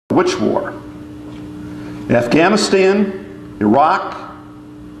Which war? Afghanistan, Iraq,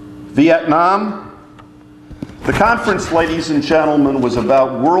 Vietnam? The conference, ladies and gentlemen, was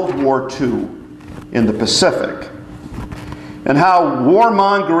about World War II in the Pacific and how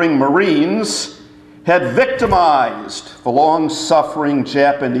warmongering Marines had victimized the long-suffering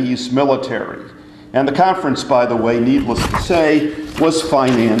Japanese military. And the conference, by the way, needless to say, was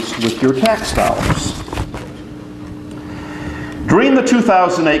financed with your tax dollars. During the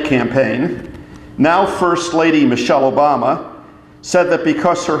 2008 campaign, now First Lady Michelle Obama said that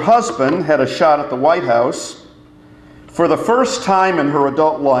because her husband had a shot at the White House, for the first time in her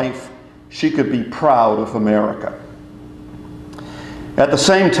adult life, she could be proud of America. At the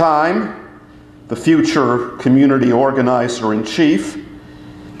same time, the future community organizer-in-chief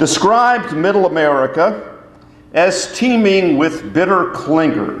described Middle America as teeming with bitter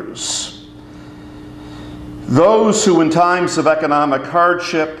clingers, those who in times of economic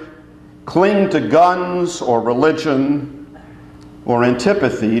hardship cling to guns or religion or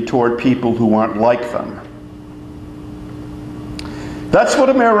antipathy toward people who aren't like them. That's what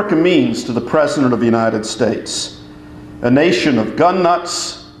America means to the President of the United States, a nation of gun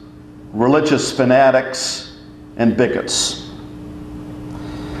nuts, religious fanatics, and bigots.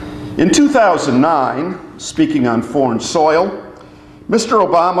 In 2009, speaking on foreign soil, Mr.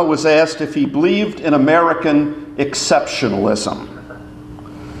 Obama was asked if he believed in American exceptionalism.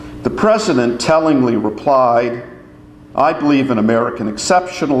 The President tellingly replied, "I believe in American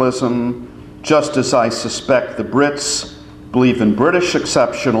exceptionalism, just as I suspect the Brits believe in British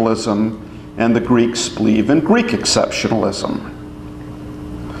exceptionalism and the Greeks believe in Greek exceptionalism."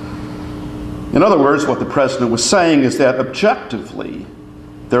 In other words, what the President was saying is that objectively,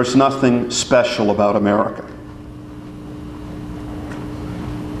 there's nothing special about America.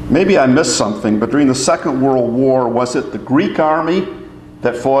 Maybe I missed something, but during the Second World War, was it the Greek army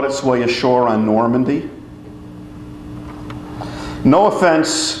that fought its way ashore on Normandy? No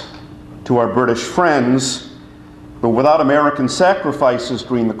offense to our British friends, but without American sacrifices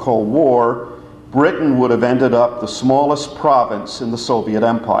during the Cold War, Britain would have ended up the smallest province in the Soviet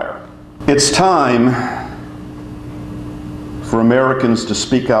Empire. It's time for Americans to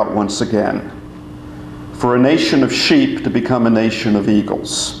speak out once again, for a nation of sheep to become a nation of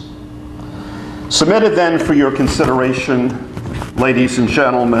eagles. Submitted then for your consideration, ladies and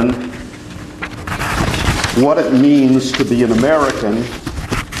gentlemen, what it means to be an American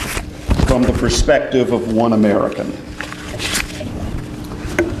from the perspective of one American.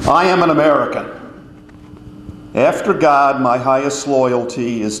 I am an American. After God, my highest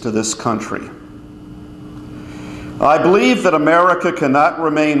loyalty is to this country. I believe that America cannot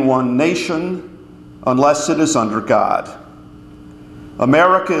remain one nation unless it is under God.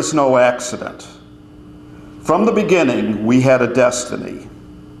 America is no accident. From the beginning, we had a destiny.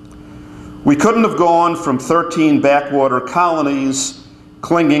 We couldn't have gone from 13 backwater colonies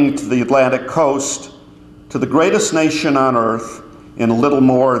clinging to the Atlantic coast to the greatest nation on earth in a little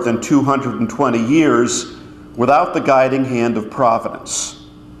more than 220 years without the guiding hand of Providence.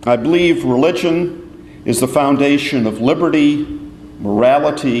 I believe religion is the foundation of liberty,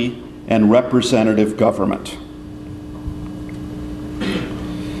 morality, and representative government.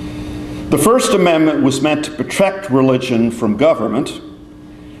 The First Amendment was meant to protect religion from government,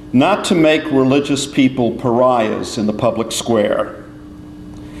 not to make religious people pariahs in the public square.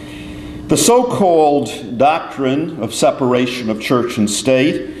 The so-called doctrine of separation of church and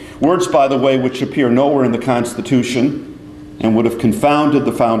state, words, by the way, which appear nowhere in the Constitution and would have confounded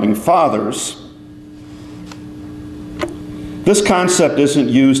the Founding Fathers. This concept isn't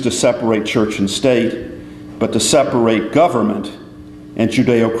used to separate church and state, but to separate government and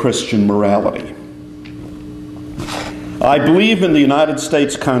Judeo-Christian morality. I believe in the United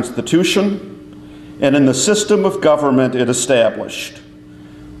States Constitution and in the system of government it established,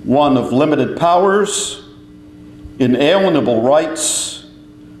 one of limited powers, inalienable rights,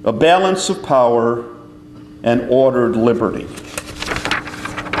 a balance of power, and ordered liberty.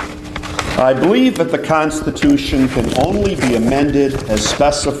 I believe that the Constitution can only be amended as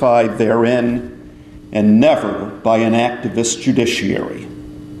specified therein, and never by an activist judiciary.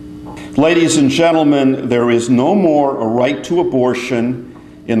 Ladies and gentlemen, there is no more a right to abortion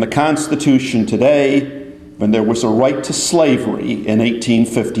in the Constitution today than there was a right to slavery in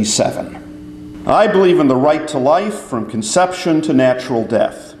 1857. I believe in the right to life from conception to natural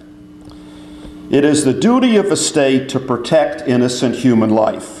death. It is the duty of the state to protect innocent human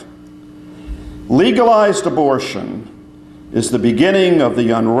life. Legalized abortion is the beginning of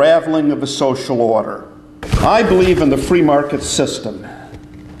the unraveling of the social order. I believe in the free market system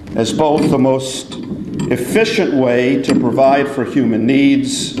as both the most efficient way to provide for human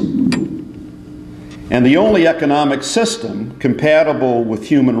needs, and the only economic system compatible with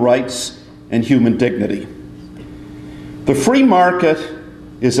human rights and human dignity. The free market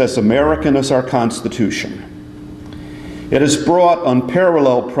is as American as our Constitution. It has brought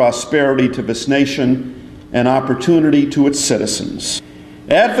unparalleled prosperity to this nation and opportunity to its citizens.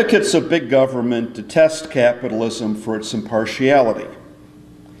 Advocates of big government detest capitalism for its impartiality.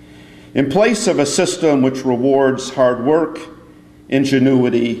 In place of a system which rewards hard work,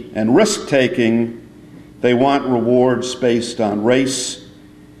 ingenuity, and risk-taking, they want rewards based on race,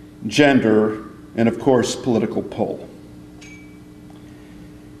 gender, and of course, political pull.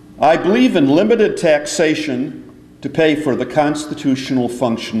 I believe in limited taxation to pay for the constitutional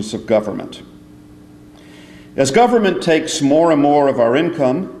functions of government. As government takes more and more of our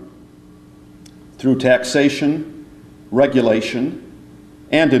income through taxation, regulation,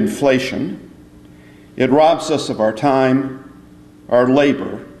 and inflation, it robs us of our time, our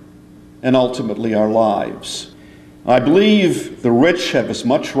labor, and ultimately our lives. I believe the rich have as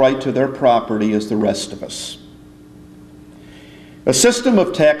much right to their property as the rest of us. A system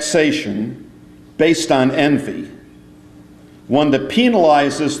of taxation based on envy, one that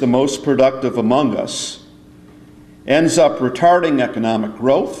penalizes the most productive among us, ends up retarding economic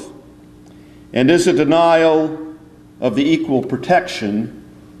growth and is a denial of the equal protection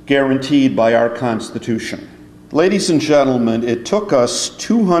guaranteed by our Constitution. Ladies and gentlemen, it took us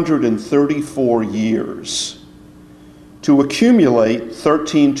 234 years to accumulate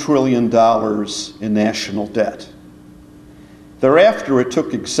 $13 trillion in national debt. Thereafter, it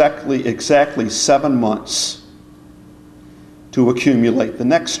took exactly 7 months to accumulate the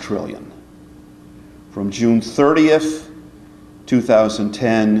next trillion, from June 30th,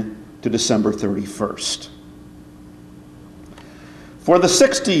 2010 to December 31st. For the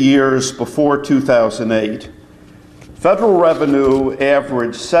 60 years before 2008, federal revenue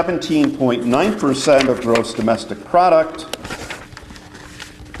averaged 17.9% of gross domestic product,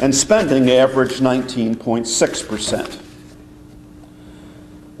 and spending averaged 19.6%.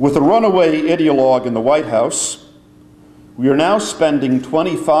 With a runaway ideologue in the White House, we are now spending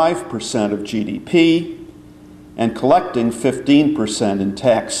 25% of GDP and collecting 15% in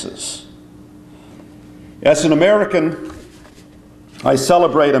taxes. As an American, I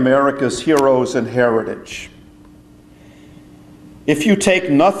celebrate America's heroes and heritage. If you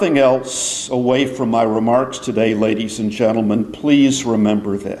take nothing else away from my remarks today, ladies and gentlemen, please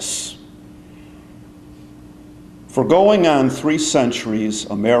remember this. For going on 3 centuries,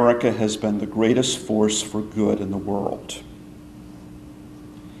 America has been the greatest force for good in the world.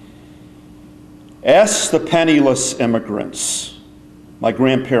 Ask the penniless immigrants, my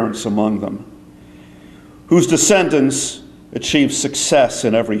grandparents among them, whose descendants achieved success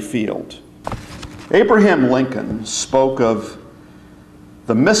in every field. Abraham Lincoln spoke of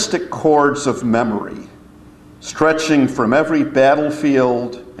the mystic cords of memory stretching from every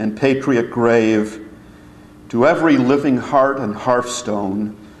battlefield and patriot grave to every living heart and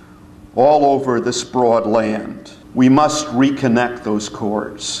hearthstone all over this broad land. We must reconnect those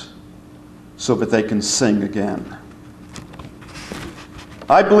cords so that they can sing again.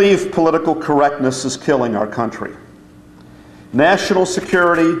 I believe political correctness is killing our country. National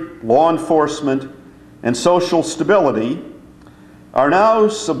security, law enforcement, and social stability are now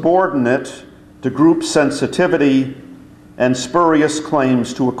subordinate to group sensitivity and spurious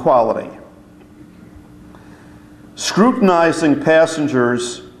claims to equality. Scrutinizing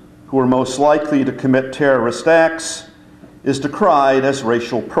passengers who are most likely to commit terrorist acts is decried as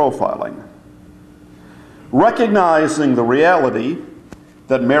racial profiling. Recognizing the reality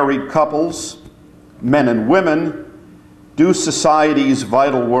that married couples, men and women, do society's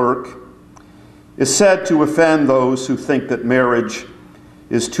vital work is said to offend those who think that marriage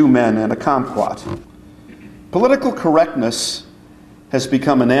is 2 men and a kumquat. Political correctness has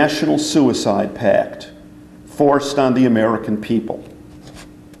become a national suicide pact forced on the American people.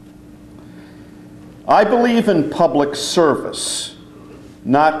 I believe in public service,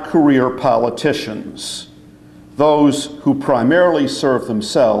 not career politicians, those who primarily serve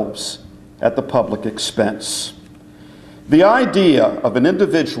themselves at the public expense. The idea of an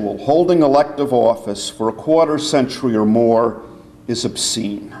individual holding elective office for a quarter century or more is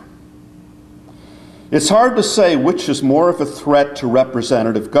obscene. It's hard to say which is more of a threat to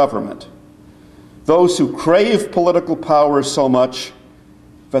representative government: those who crave political power so much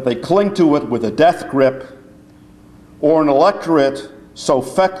that they cling to it with a death grip, or an electorate so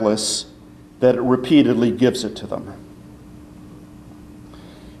feckless that it repeatedly gives it to them.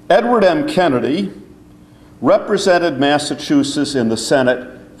 Edward M. Kennedy represented Massachusetts in the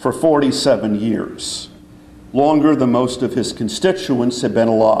Senate for 47 years. longer than most of his constituents have been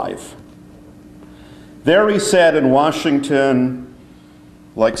alive. There he sat in Washington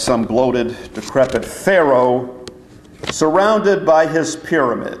like some bloated, decrepit pharaoh, surrounded by his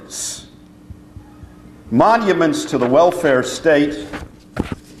pyramids, monuments to the welfare state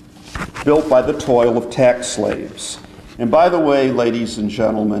built by the toil of tax slaves. And by the way, ladies and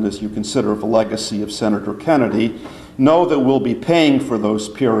gentlemen, as you consider the legacy of Senator Kennedy, know that we'll be paying for those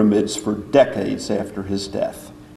pyramids for decades after his death.